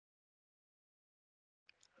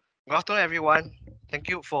Good afternoon, everyone. Thank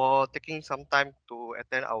you for taking some time to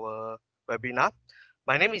attend our webinar.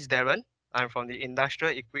 My name is Darren. I'm from the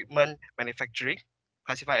Industrial Equipment Manufacturing,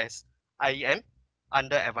 classified as IEM,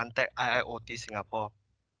 under Advantech IIoT Singapore.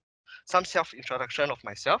 Some self-introduction of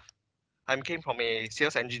myself. I came from a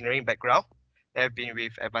sales engineering background. I've been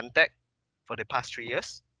with Advantech for the past 3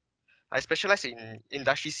 years. I specialize in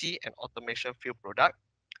Industry C and automation field product,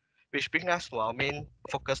 which brings us to our main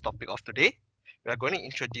focus topic of today. We are going to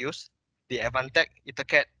introduce the Advantech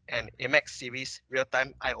EtherCAT and AMAX series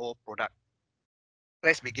real-time I/O product.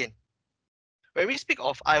 Let's begin. When we speak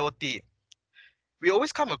of IoT, we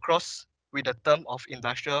always come across with the term of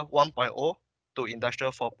Industrial 1.0 to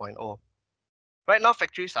Industrial 4.0. Right now,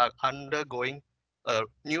 factories are undergoing a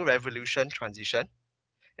new revolution transition,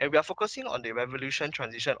 and we are focusing on the revolution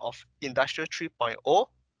transition of Industrial 3.0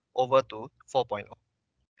 over to 4.0.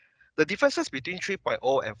 The differences between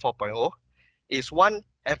 3.0 and 4.0 is one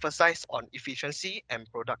emphasize on efficiency and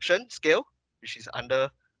production scale, which is under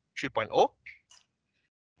 3.0,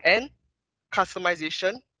 and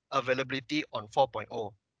customization availability on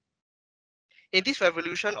 4.0. In this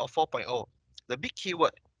revolution of 4.0, the big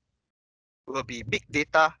keyword will be big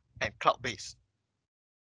data and cloud-based.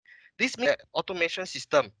 This means that automation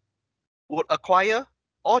system would acquire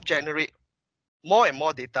or generate more and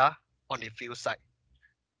more data on the field side,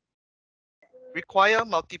 require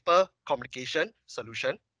multiple communication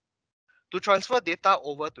solution to transfer data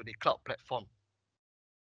over to the cloud platform.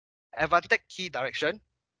 Advantech key direction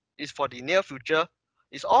is for the near future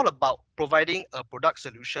is all about providing a product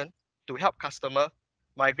solution to help customer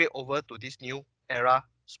migrate over to this new era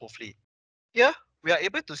smoothly. Here, we are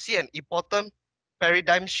able to see an important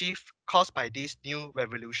paradigm shift caused by this new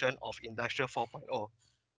revolution of Industrial 4.0.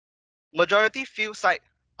 Majority field site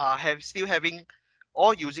are still having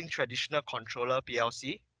or using traditional controller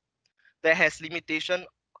PLC that has limitation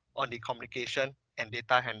on the communication and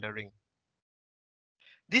data handling.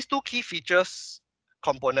 These two key features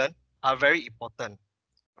component are very important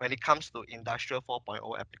when it comes to Industrial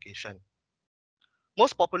 4.0 application.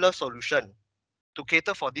 Most popular solution to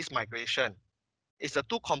cater for this migration is a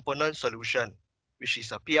two-component solution, which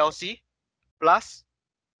is a PLC plus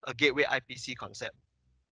a gateway IPC concept.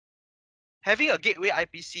 Having a gateway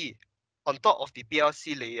IPC on top of the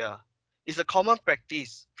PLC layer is a common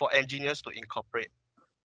practice for engineers to incorporate.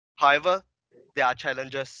 However, there are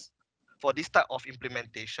challenges for this type of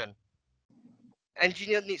implementation.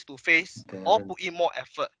 Engineer needs to face or Darren. put in more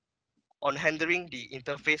effort on handling the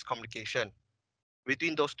interface communication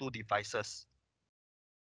between those two devices.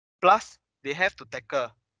 Plus, they have to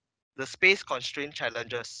tackle the space constraint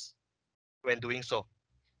challenges when doing so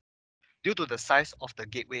due to the size of the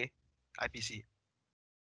gateway IPC.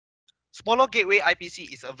 Smaller gateway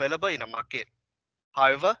IPC is available in the market.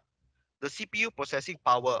 However, the CPU processing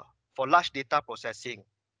power for large data processing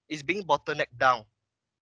is being bottlenecked down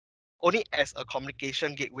only as a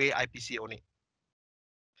communication gateway IPC only.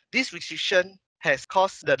 This restriction has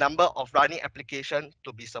caused the number of running applications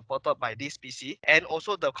to be supported by this PC, and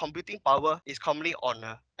also the computing power is commonly on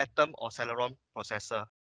a Atom or Celeron processor.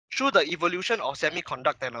 Through the evolution of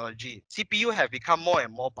semiconductor technology, CPU have become more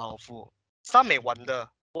and more powerful. Some may wonder,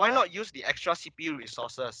 why not use the extra CPU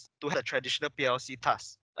resources to have the traditional PLC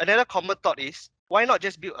task? Another common thought is, why not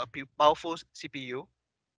just build a powerful CPU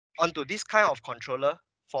onto this kind of controller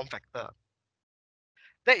form factor?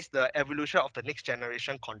 That is the evolution of the next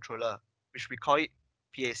generation controller, which we call it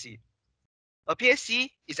PAC. A PAC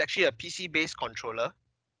is actually a PC-based controller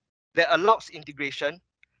that allows integration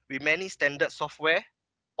with many standard software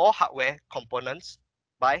or hardware components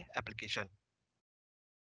by application.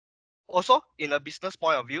 Also, in a business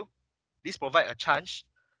point of view, this provides a chance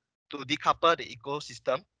to decouple the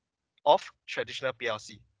ecosystem of traditional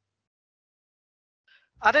PLC.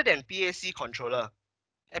 Other than PAC controller,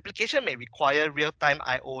 application may require real-time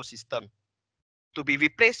I/O system to be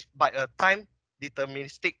replaced by a time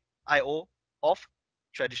deterministic I/O of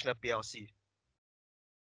traditional PLC.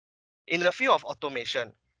 In the field of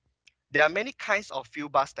automation, there are many kinds of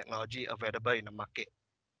field bus technology available in the market.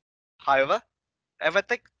 However,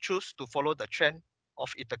 Advantech chose to follow the trend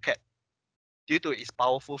of EtherCAT due to its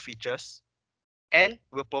powerful features and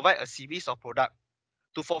will provide a series of products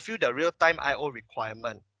to fulfill the real-time I/O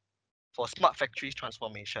requirement for smart factory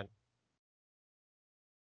transformation.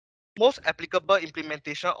 Most applicable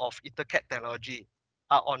implementation of EtherCAT technology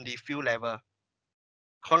are on the field level,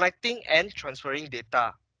 connecting and transferring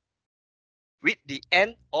data with the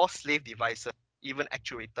end or slave devices, even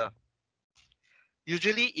actuator.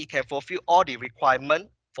 Usually, it can fulfill all the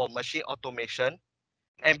requirements for machine automation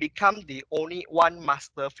and become the only one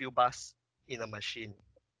master field bus in a machine.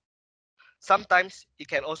 Sometimes it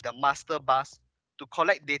can also be the master bus to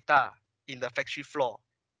collect data in the factory floor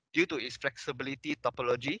due to its flexibility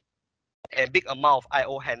topology and big amount of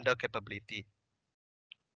I/O handle capability.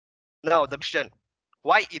 Now the question,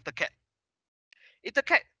 why EtherCAT?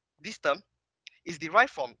 EtherCAT, this term, is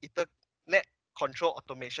derived from Ethernet Control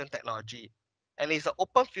Automation Technology and is an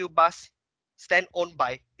open field bus stand owned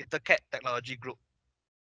by EtherCAT Technology Group.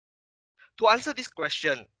 To answer this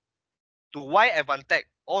question, to why Advantech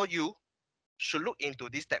or you should look into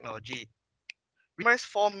this technology, we must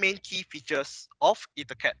four main key features of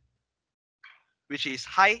EtherCAT, which is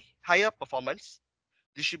higher performance,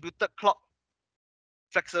 distributed clock,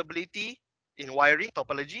 flexibility in wiring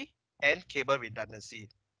topology, and cable redundancy.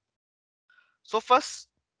 So first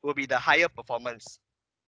will be the higher performance.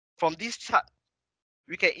 From this chart,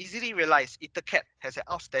 we can easily realize EtherCAT has an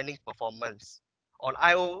outstanding performance on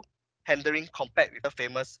I/O handling compared with the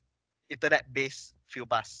famous Ethernet-based field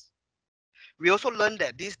bus. We also learned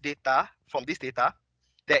that from this data,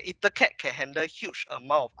 that EtherCAT can handle huge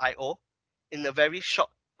amount of I/O in a very short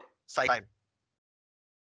cycle time.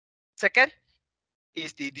 Second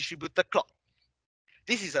is the distributed clock.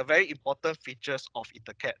 This is a very important feature of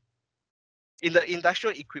EtherCAT. In the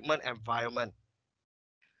industrial equipment environment,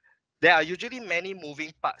 there are usually many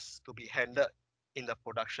moving parts to be handled in the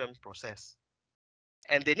production process,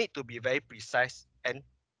 and they need to be very precise and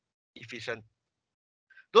efficient.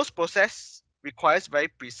 Those processes requires very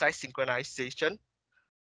precise synchronization,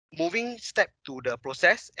 moving step to the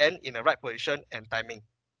process and in the right position and timing.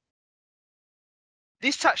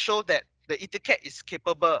 This chart shows that the EtherCAT is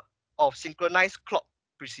capable of synchronized clock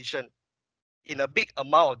precision in a big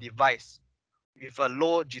amount of device with a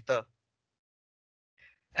low jitter.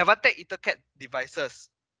 Advantech EtherCAT devices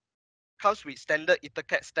comes with standard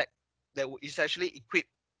EtherCAT stack that will essentially equip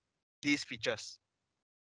these features.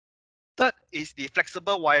 Third is the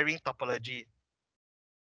flexible wiring topology.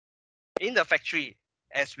 In the factory,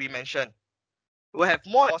 as we mentioned, we'll have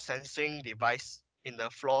more sensing device in the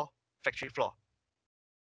factory floor.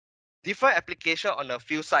 Different application on the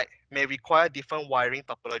field side may require different wiring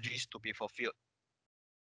topologies to be fulfilled.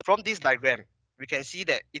 From this diagram, we can see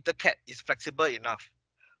that EtherCAT is flexible enough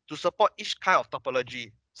to support each kind of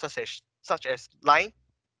topology, such as line,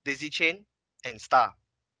 daisy chain, and star.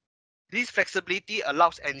 This flexibility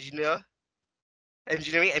allows engineering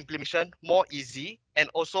implementation more easy and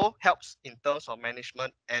also helps in terms of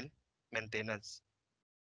management and maintenance.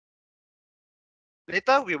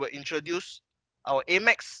 Later, we will introduce our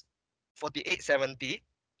AMAX-5070,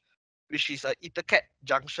 which is an EtherCAT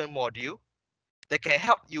junction module that can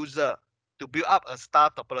help user to build up a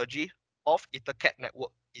star topology of EtherCAT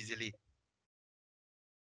network easily.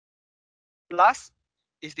 Last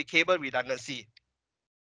is the cable redundancy.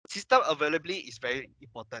 System availability is very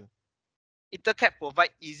important. EtherCAT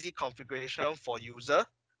provides easy configuration for user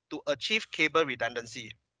to achieve cable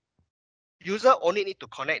redundancy. User only need to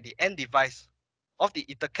connect the end device of the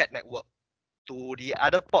EtherCAT network to the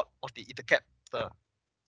other port of the EtherCAT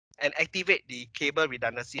and activate the cable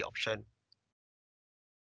redundancy option.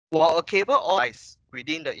 While a cable or device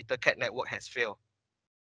within the EtherCAT network has failed,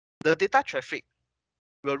 the data traffic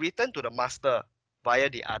will return to the master via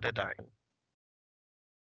the other direction.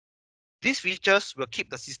 These features will keep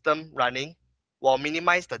the system running while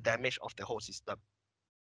minimize the damage of the whole system.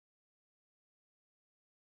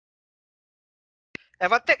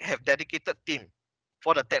 Advantech have dedicated team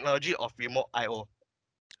for the technology of remote I/O.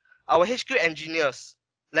 Our HQ engineers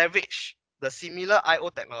leverage the similar I/O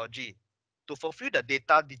technology to fulfill the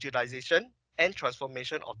data digitalization and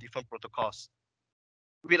transformation of different protocols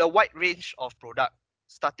with a wide range of products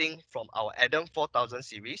starting from our ADAM-4000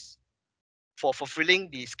 series for fulfilling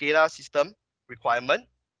the SCADA system requirement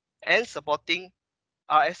and supporting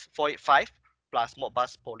RS-485 plus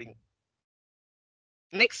Modbus polling.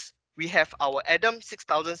 Next, we have our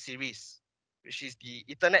ADAM-6000 series, which is the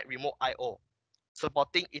Ethernet Remote I/O,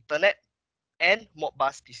 supporting Ethernet and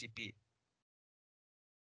Modbus TCP.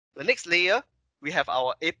 The next layer, we have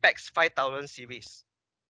our APEX-5000 series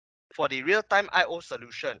for the real-time I/O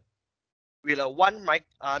solution with a 1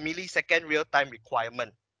 millisecond real-time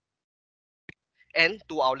requirement. And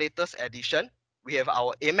to our latest addition, we have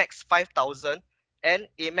our AMAX-5000 and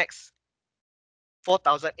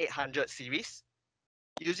AMAX-4800 series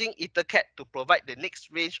using EtherCAT to provide the next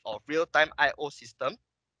range of real-time I/O system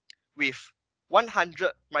with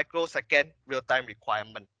 100 microsecond real-time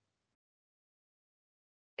requirement.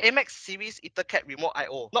 AMAX series EtherCAT Remote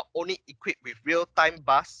I/O not only equipped with real-time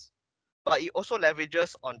bus, but it also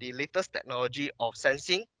leverages on the latest technology of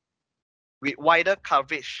sensing with wider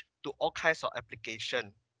coverage to all kinds of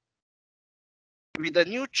application. With the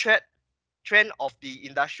new thread trend of the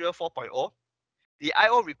Industrial 4.0, the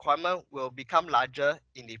I/O requirement will become larger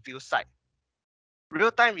in the field side.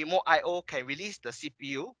 Real-time remote I/O can release the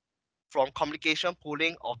CPU from communication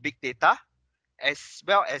pooling of big data, as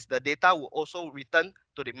well as the data will also return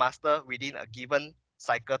to the master within a given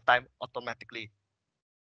cycle time automatically.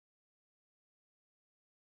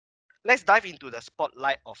 Let's dive into the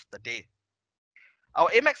spotlight of the day. Our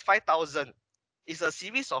AMAX-5000 is a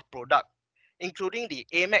series of products, including the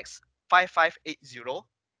AMAX-5580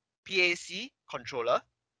 PAC controller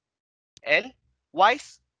and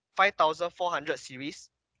WISE 5400 series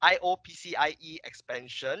I/O PCIe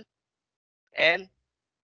expansion and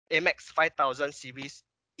AMAX 5000 series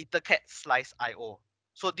EtherCAT slice I/O.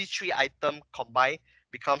 So these three items combined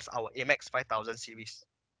becomes our AMAX 5000 series.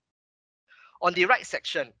 On the right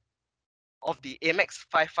section of the AMAX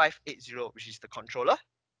 5580, which is the controller,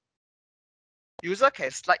 user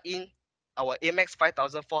can slide in our AMAX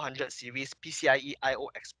 5400 series PCIe I/O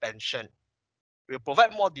expansion. We'll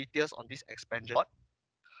provide more details on this expansion.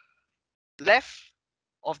 Left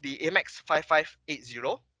of the AMAX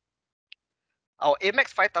 5580, our AMAX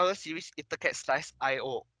 5000 series EtherCAT slice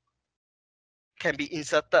I/O can be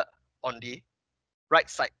inserted on the right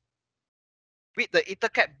side. With the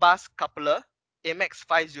EtherCAT bus coupler AMAX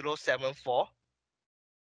 5074,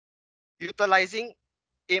 utilizing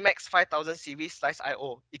AMAX 5000 series slice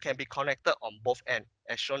I/O, it can be connected on both ends,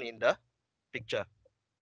 as shown in the picture.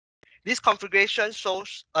 This configuration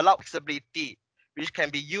shows allow flexibility, which can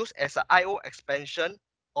be used as an I/O expansion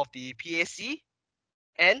of the PAC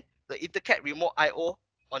and the EtherCAT remote I/O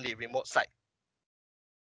on the remote side.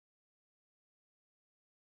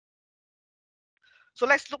 So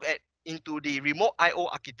let's look at into the remote I/O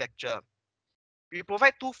architecture. We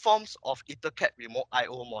provide two forms of EtherCAT remote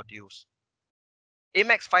I/O modules.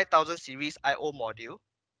 AMAX 5000 series I/O module,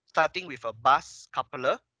 starting with a bus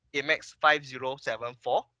coupler AMAX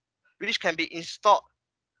 5074, which can be installed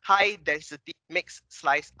high density mixed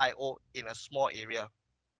slice I/O in a small area.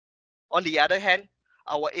 On the other hand,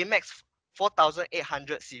 our AMAX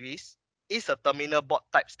 4800 series is a terminal board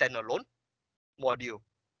type standalone module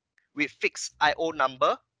with fixed I/O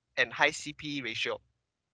number and high CPE ratio.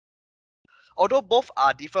 Although both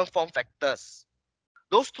are different form factors,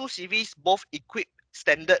 those two series both equip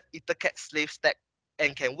standard EtherCAT slave stack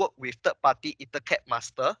and can work with third-party EtherCAT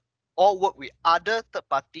master or work with other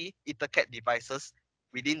third-party EtherCAT devices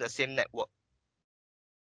within the same network.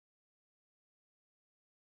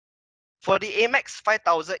 For the AMAX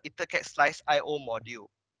 5000 EtherCAT slice I/O module,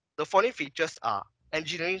 the following features are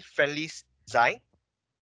engineering-friendly design.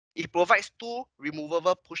 It provides two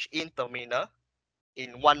removable push-in terminal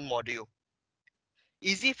in one module.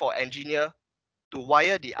 Easy for engineer to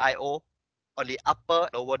wire the I/O on the upper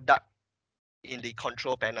and lower duct in the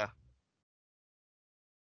control panel.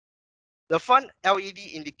 The front LED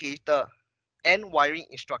indicator and wiring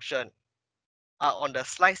instruction are on the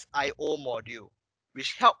slice I/O module,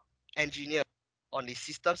 which help engineer on the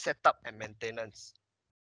system setup and maintenance.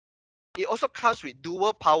 It also comes with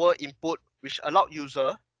dual power input, which allow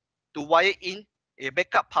user to wire in a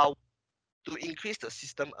backup power to increase the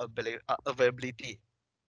system availability.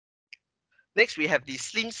 Next, we have the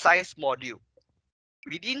slim size module.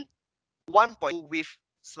 Within 1.2 width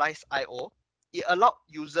slice I/O, it allows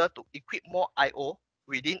user to equip more I/O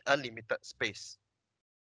within unlimited space.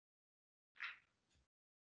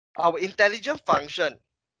 Our intelligent function,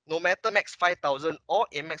 no matter AMAX 5000 or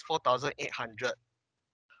AMAX 4800,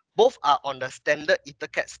 both are on the standard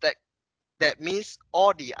EtherCAT stack. That means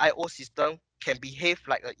all the I/O system can behave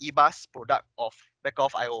like an eBus product of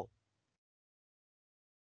backoff I/O.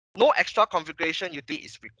 No extra configuration utility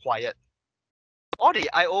is required. All the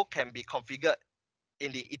I/O can be configured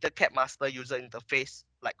in the EtherCAT master user interface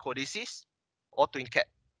like Codesys or TwinCAT.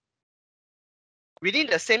 Within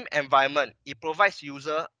the same environment, it provides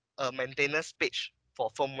user a maintenance page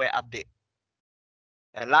for firmware update.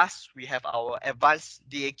 And last, we have our advanced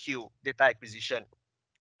DAQ, data acquisition.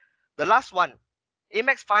 The last one,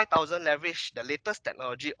 AMAX 5000 leverage the latest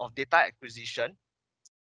technology of data acquisition,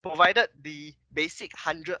 provided the basic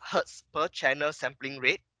 100 Hz per channel sampling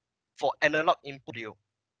rate for analog input module.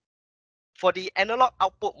 For the analog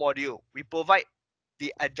output module, we provide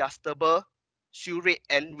the adjustable slew rate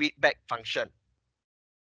and readback function.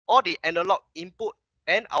 All the analog input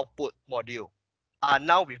and output module are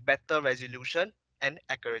now with better resolution and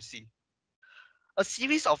accuracy. A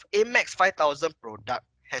series of AMAX 5000 product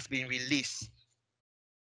has been released,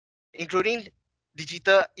 including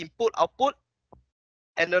digital input-output,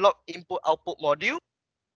 analog input-output module,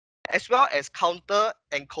 as well as counter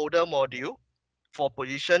encoder module for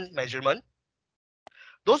position measurement.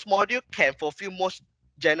 Those modules can fulfill most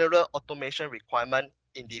general automation requirement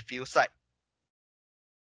in the field site.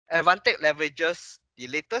 Advantech leverages the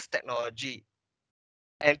latest technology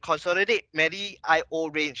and consolidate many I/O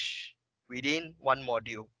range within one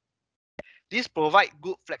module. This provides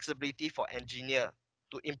good flexibility for engineer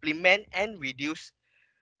to implement and reduce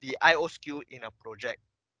the I/O SKU in a project.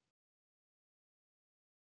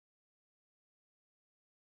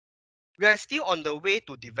 We are still on the way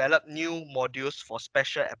to develop new modules for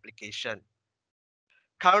special application.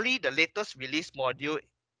 Currently, the latest release module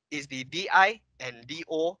is the DI and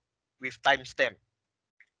DO with timestamp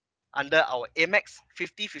under our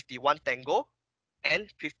AMAX-5051 Tango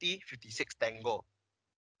and 5056 Tango.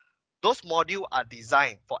 Those modules are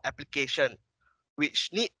designed for application which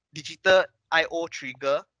need digital I/O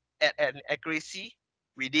trigger at an accuracy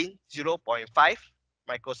within 0.5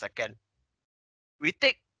 microsecond. We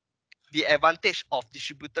take the advantage of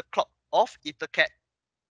distributed clock of EtherCAT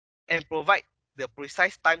and provide the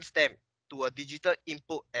precise timestamp to a digital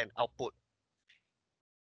input and output.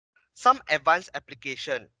 Some advanced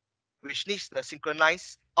application which needs the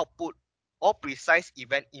synchronized output or precise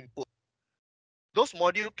event input. Those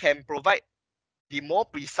modules can provide the more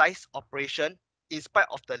precise operation in spite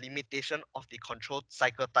of the limitation of the control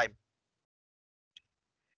cycle time.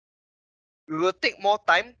 We will take more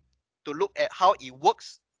time to look at how it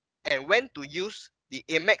works and when to use the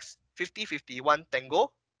AMAX 5051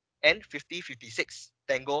 Tango and 5056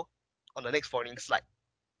 Tango on the next following slide.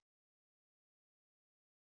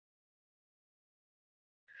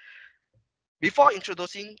 Before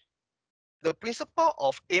introducing the principle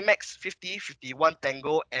of AMAX 5051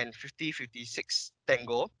 Tango and 5056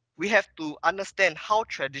 Tango, we have to understand how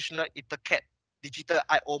traditional EtherCAT digital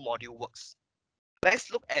I/O module works.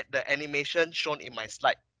 Let's look at the animation shown in my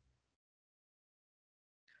slide.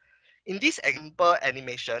 In this example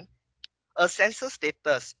animation, a sensor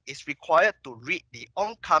status is required to read the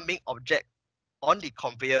oncoming object on the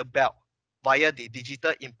conveyor belt via the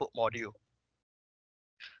digital input module.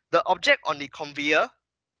 The object on the conveyor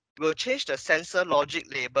will change the sensor logic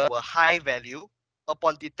label to a high value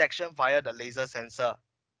upon detection via the laser sensor,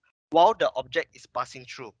 while the object is passing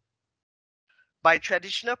through. By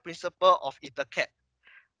traditional principle of EtherCAT,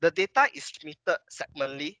 the data is transmitted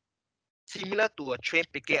segmentally, similar to a train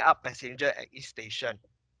picking up passenger at each station.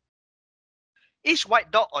 Each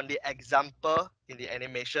white dot on the example in the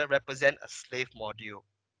animation represents a slave module,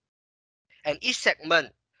 and each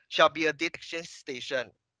segment shall be a data exchange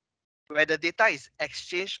station where the data is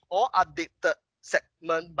exchanged or updated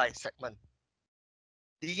segment by segment.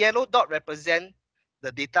 The yellow dot represents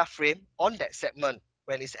the data frame on that segment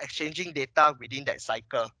when it's exchanging data within that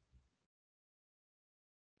cycle.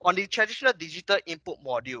 On the traditional digital input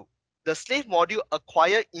module, the slave module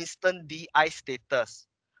acquires instant DI status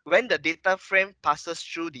when the data frame passes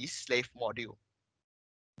through the slave module.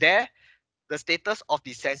 There, the status of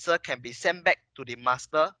the sensor can be sent back to the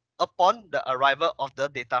master upon the arrival of the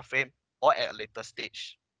data frame or at a later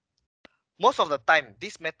stage. Most of the time,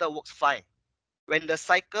 this method works fine when the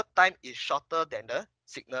cycle time is shorter than the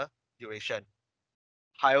signal duration.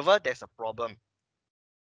 However, there's a problem.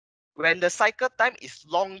 When the cycle time is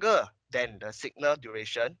longer than the signal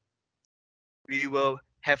duration, we will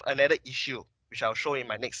have another issue, which I'll show in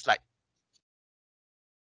my next slide.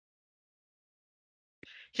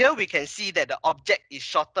 Here we can see that the object is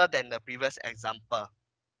shorter than the previous example.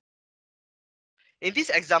 In this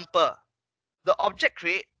example, the object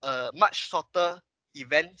creates a much shorter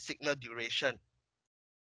event signal duration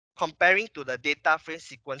comparing to the data frame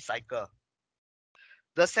sequence cycle.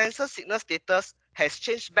 The sensor signal status has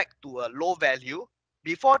changed back to a low value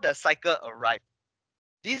before the cycle arrived.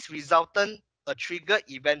 This resulted a trigger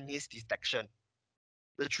event misdetection.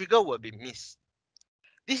 The trigger will be missed.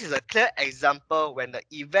 This is a clear example when the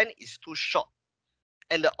event is too short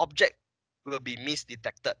and the object will be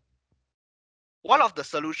misdetected. One of the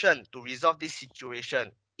solutions to resolve this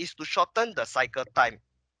situation is to shorten the cycle time.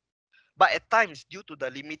 But at times, due to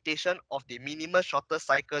the limitation of the minimum shorter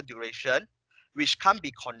cycle duration, which can't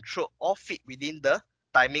be controlled or fit within the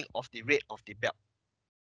timing of the rate of the belt.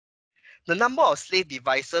 The number of slave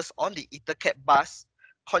devices on the EtherCAT bus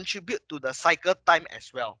contribute to the cycle time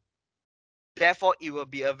as well. Therefore, it will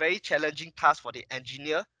be a very challenging task for the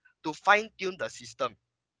engineer to fine-tune the system.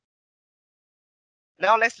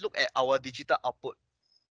 Now let's look at our digital output.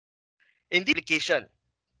 In this application,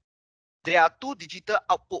 there are two digital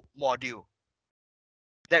output modules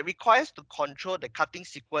that requires to control the cutting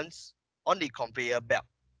sequence on the conveyor belt.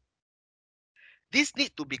 This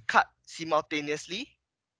needs to be cut simultaneously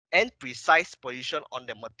and precise position on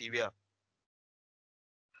the material.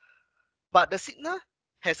 But the signal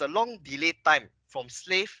has a long delay time from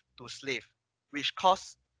slave to slave, which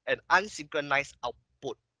cause an unsynchronized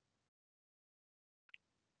output.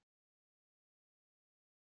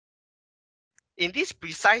 In this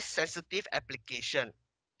precise sensitive application,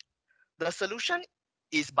 the solution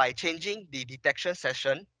is by changing the detection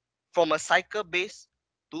session from a cycle base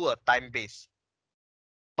to a time base.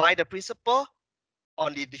 By the principle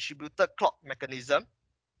on the distributed clock mechanism,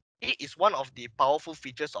 it is one of the powerful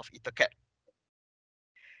features of EtherCAT.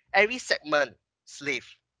 Every segment slave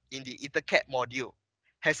in the EtherCAT module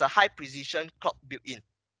has a high precision clock built in.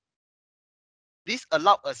 This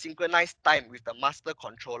allows a synchronized time with the master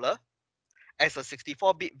controller as a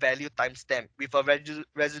 64-bit value timestamp with a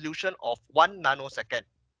resolution of 1 nanosecond.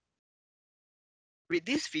 With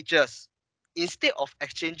these features, instead of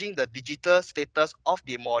exchanging the digital status of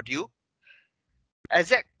the module,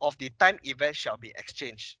 exact of the time event shall be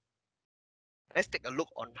exchanged. Let's take a look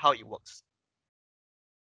on how it works.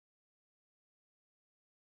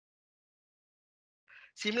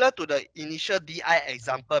 Similar to the initial DI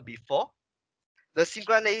example before, the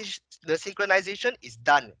synchronization is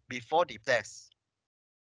done before the test.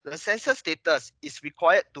 The sensor status is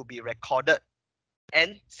required to be recorded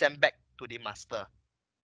and sent back to the master.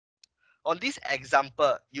 On this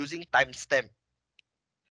example, using timestamp,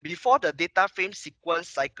 before the data frame sequence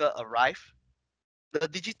cycle arrives, the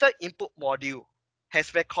digital input module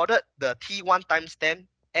has recorded the T1 timestamp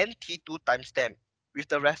and T2 timestamp with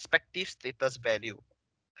the respective status value.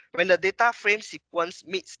 When the data frame sequence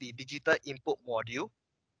meets the digital input module,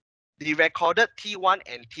 the recorded T1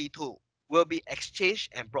 and T2 will be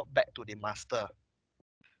exchanged and brought back to the master.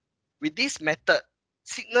 With this method,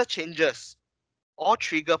 signal changes or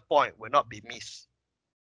trigger point will not be missed.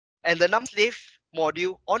 And the slave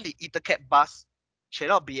module on the EtherCAT bus shall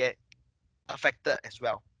not be affected as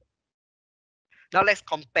well. Now let's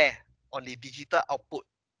compare on the digital output.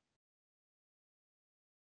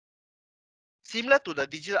 Similar to the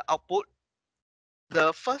digital output,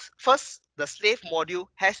 the first the slave module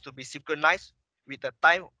has to be synchronized with the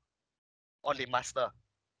time on the master.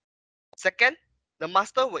 Second, the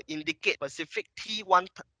master will indicate specific T1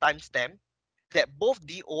 timestamp that both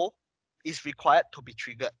DO is required to be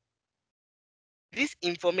triggered. This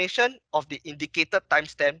information of the indicated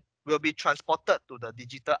timestamp will be transported to the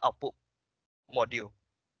digital output module.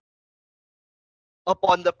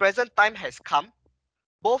 Upon the present time has come,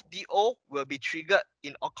 both DO will be triggered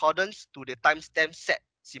in accordance to the timestamp set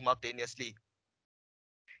simultaneously.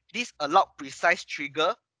 This allows precise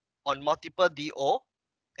trigger on multiple DO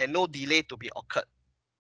and no delay to be occurred.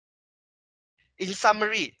 In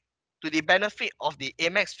summary, to the benefit of the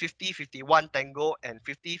AMAX-5051 Tango and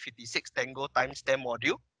 5056 Tango timestamp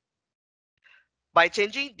module, by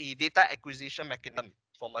changing the data acquisition mechanism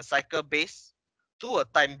from a cycle base to a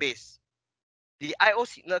time base, the I/O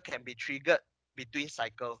signal can be triggered between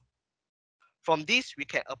cycles. From this, we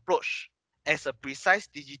can approach as a precise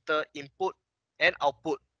digital input and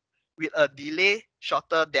output with a delay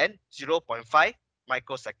shorter than 0.5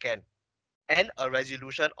 microsecond and a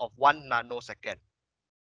resolution of 1 nanosecond.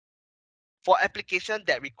 For application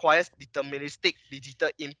that requires deterministic digital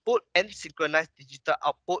input and synchronized digital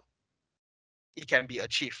output, it can be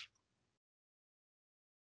achieved.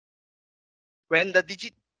 When the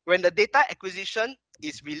data acquisition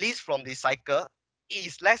is released from the cycle, it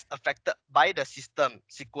is less affected by the system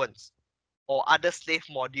sequence or other slave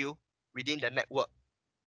module within the network.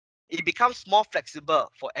 It becomes more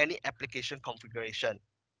flexible for any application configuration.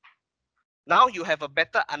 Now you have a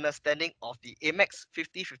better understanding of the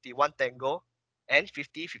AMAX-5051 Tango and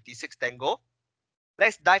 5056 Tango.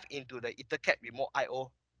 Let's dive into the EtherCAT remote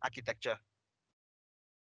I/O architecture.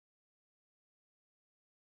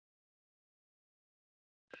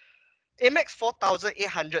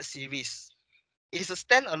 AMAX-4800 series is a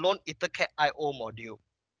standalone EtherCAT I/O module.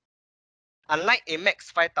 Unlike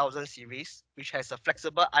AMAX-5000 series, which has a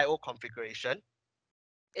flexible I/O configuration,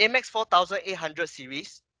 AMAX-4800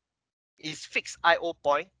 series is fixed I/O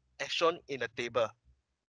point as shown in the table.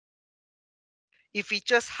 It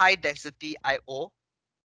features high density I/O,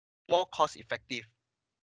 more cost effective.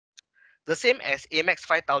 The same as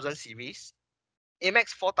AMAX-5000 series,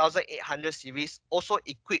 AMAX-4800 series also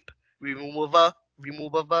equipped removable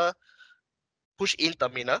push-in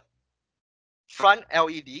terminal, front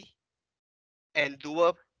LED, and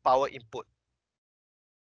dual power input.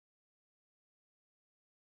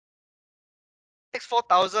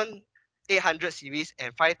 AMAX-4800 series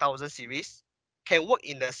and 5000 series can work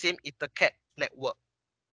in the same EtherCAT network,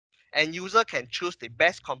 and user can choose the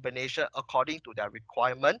best combination according to their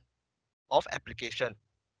requirement of application.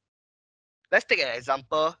 Let's take an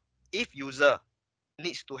example. If user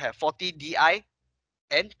needs to have 40 DI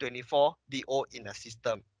and 24 DO in a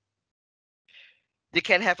system, They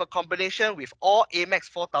can have a combination with all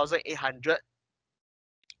AMAX-4800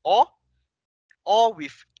 or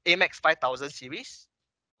with AMAX-5000 series,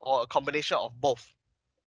 or a combination of both.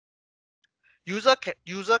 User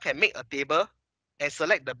can make a table and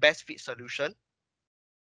select the best fit solution.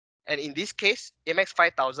 And in this case,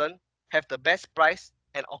 AMAX-5000 have the best price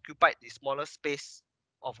and occupied the smallest space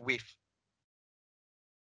of width.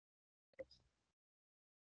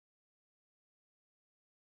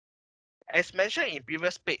 As mentioned in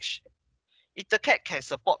previous page, EtherCAT can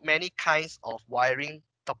support many kinds of wiring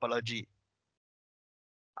topology.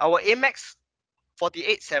 Our AMAX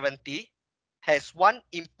 4870 has one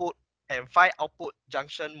input and 5 output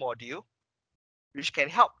junction module, which can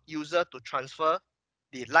help user to transfer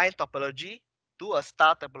the line topology to a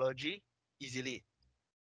star topology easily.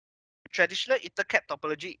 Traditional EtherCAT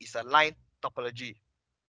topology is a line topology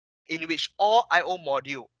in which all I/O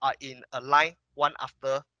modules are in a line one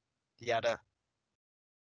after the other.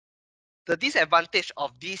 The disadvantage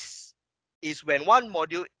of this is when one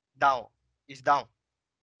module is down,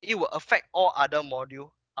 it will affect all other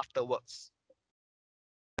modules afterwards.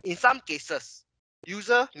 In some cases,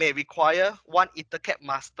 user may require one EtherCAT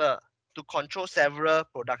master to control several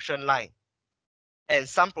production lines, and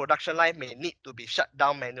some production line may need to be shut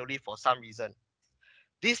down manually for some reason.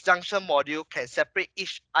 This junction module can separate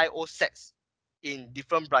each I/O sets in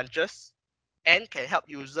different branches and can help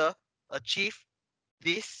user achieve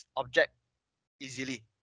this object easily.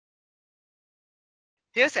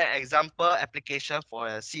 Here's an example application for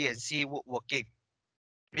a CNC woodworking.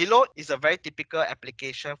 Below is a very typical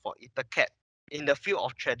application for EtherCAT in the field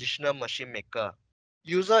of traditional machine maker.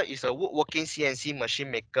 User is a woodworking CNC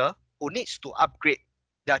machine maker who needs to upgrade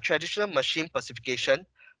their traditional machine specification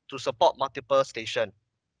to support multiple stations.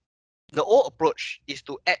 The old approach is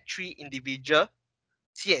to add 3 individual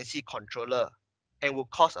CNC controller and will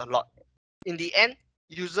cost a lot. In the end,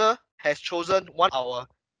 user has chosen one of our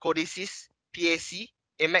Codesys PAC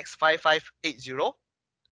AMAX-5580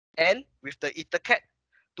 and with the EtherCAT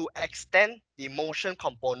to extend the motion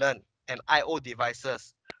component and I/O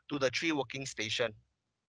devices to the 3 working stations.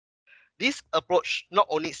 This approach not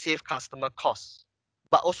only saves customer costs,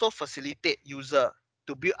 but also facilitate user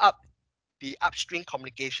to build up the upstream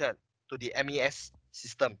communication to the MES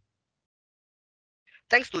system.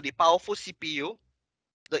 Thanks to the powerful CPU,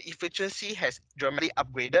 the efficiency has dramatically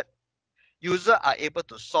upgraded. Users are able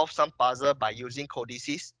to solve some puzzle by using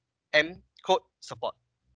Codesys and code support.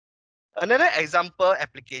 Another example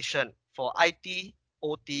application for IT,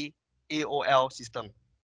 OT, AOL system.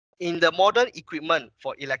 In the modern equipment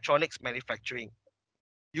for electronics manufacturing,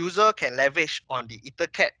 user can leverage on the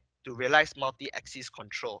EtherCAT to realize multi-axis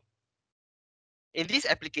control. In this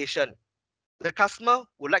application, the customer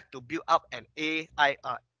would like to build up an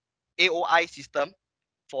AOI system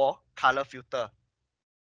for color filter.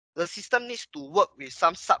 The system needs to work with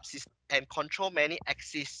some subsystems and control many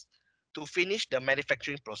axes to finish the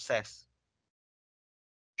manufacturing process.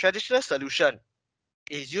 Traditional solution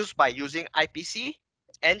is used by using IPC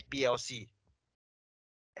and PLC.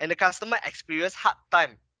 And the customer experience hard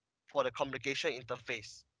time for the communication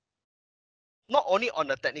interface. Not only on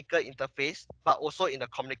the technical interface, but also in the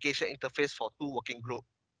communication interface for 2 working groups.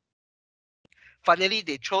 Finally,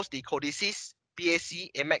 they chose the Codesys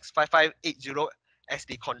PAC AMAX-5580 as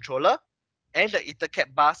the controller and the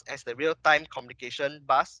EtherCAT bus as the real-time communication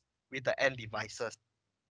bus with the end devices.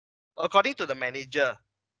 According to the manager,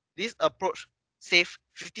 this approach saves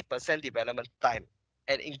 50% development time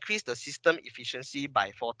and increase the system efficiency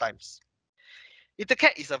by 4 times.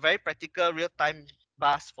 EtherCAT is a very practical real-time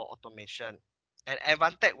bus for automation, and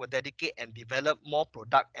Advantech will dedicate and develop more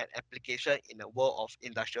product and application in the world of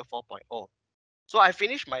Industrial 4.0. So I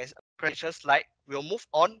finished my presentation slide. We'll move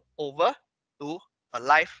on over to a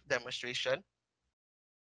live demonstration.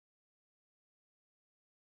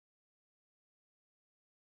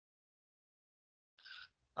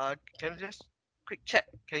 Can you just quick check?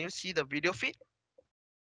 Can you see the video feed?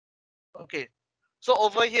 Okay. So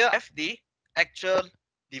over here, I have the actual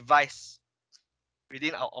device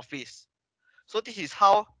within our office. So this is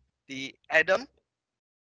how the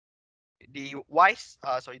the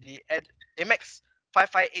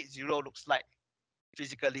AMAX-5580 looks like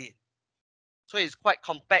physically. So it's quite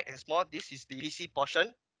compact and small. This is the PC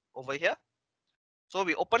portion over here. So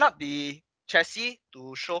we open up the chassis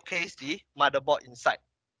to showcase the motherboard inside.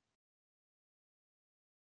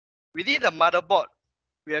 Within the motherboard,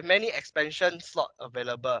 we have many expansion slots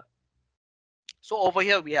available. So over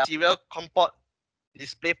here, we have serial COM port,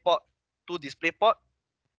 display port, 2 display port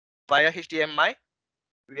via HDMI.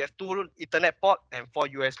 We have 2 Ethernet port and 4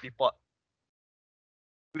 USB port.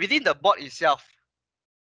 Within the board itself,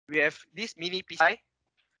 we have this mini PCI,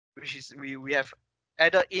 which is we have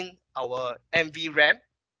added in our MV RAM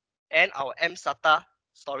and our M SATA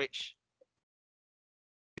storage.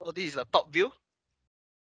 So this is the top view.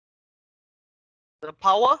 The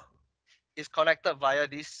power is connected via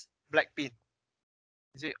this black pin.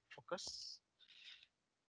 Is it focus?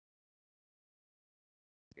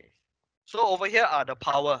 Okay. So over here are the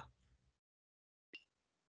power.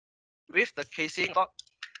 With the casing,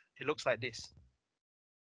 it looks like this.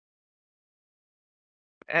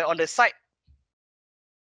 And on the side,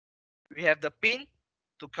 we have the pin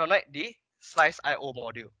to connect the slice I/O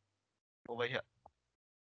module over here.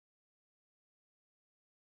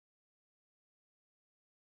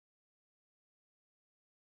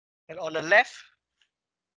 And on the left,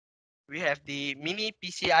 we have the mini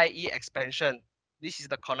PCIe expansion. This is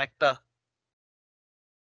the connector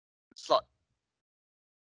slot.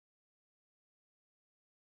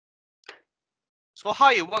 So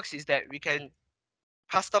how it works is that we can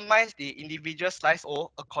customize the individual slice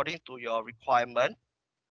O according to your requirement.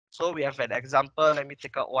 So we have an example. Let me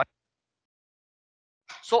take out one.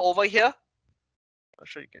 So over here, I'm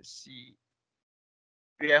sure you can see,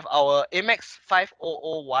 we have our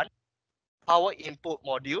AMAX-5001 power input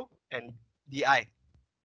module and DI.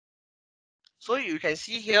 So you can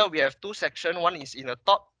see here we have two sections. One is in the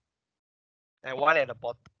top and one at the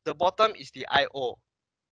bottom. The bottom is the I/O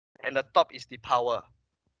and the top is the power.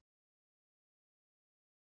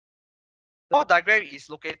 Power diagram is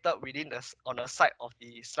located within on the side of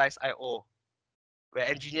the slice I/O, where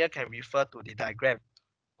engineer can refer to the diagram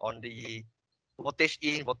on the voltage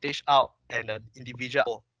in, voltage out, and the individual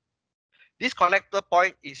I/O. This connector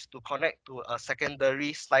point is to connect to a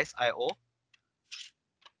secondary slice I/O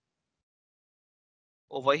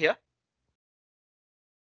over here.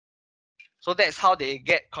 So that's how they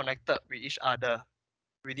get connected with each other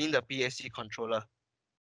within the PLC controller.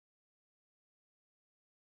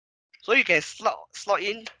 So you can slot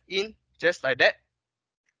in just like that.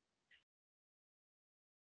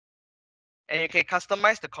 And you can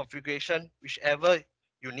customize the configuration whichever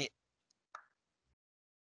you need.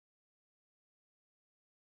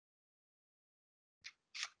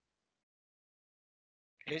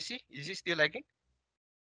 Can you see? Is it still lagging?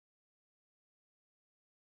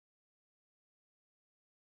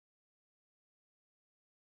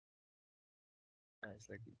 It's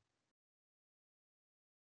lagging.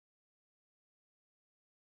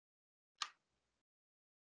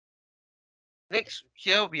 Next,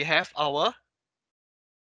 here we have our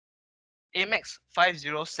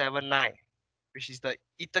AMAX-5079, which is the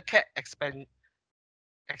EtherCAT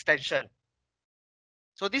extension.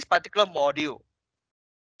 So this particular module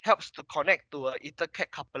helps to connect to a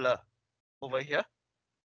EtherCAT coupler over here.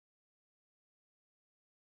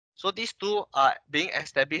 So these two are being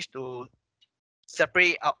established to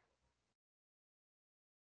separate out.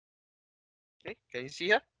 Okay, can you see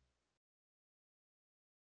here?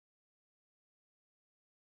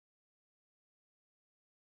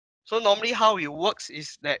 So normally how it works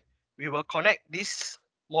is that we will connect this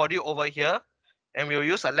module over here and we'll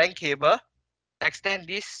use a LAN cable, extend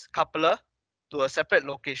this coupler to a separate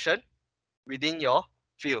location within your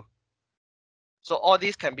field. So all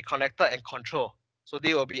these can be connected and controlled. So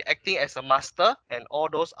they will be acting as a master and all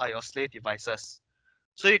those are your slave devices.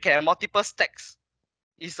 So you can have multiple stacks.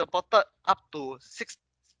 It's supported up to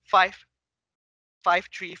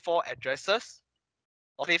 534 addresses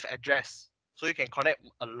or slave address. So you can connect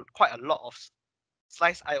quite a lot of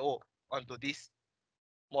slice I/O onto this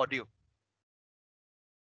module.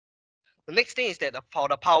 The next thing is that for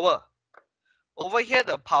the power. Over here,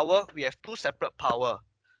 the power, we have two separate power.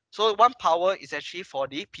 So one power is actually for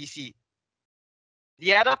the PC.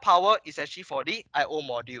 The other power is actually for the I/O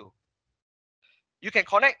module. You can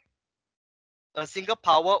connect a single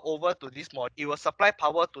power over to this module. It will supply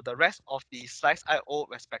power to the rest of the slice I/O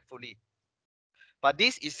respectively. But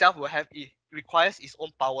this itself it requires its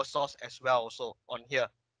own power source as well also on here.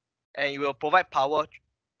 And it will provide power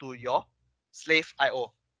to your slave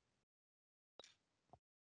I/O.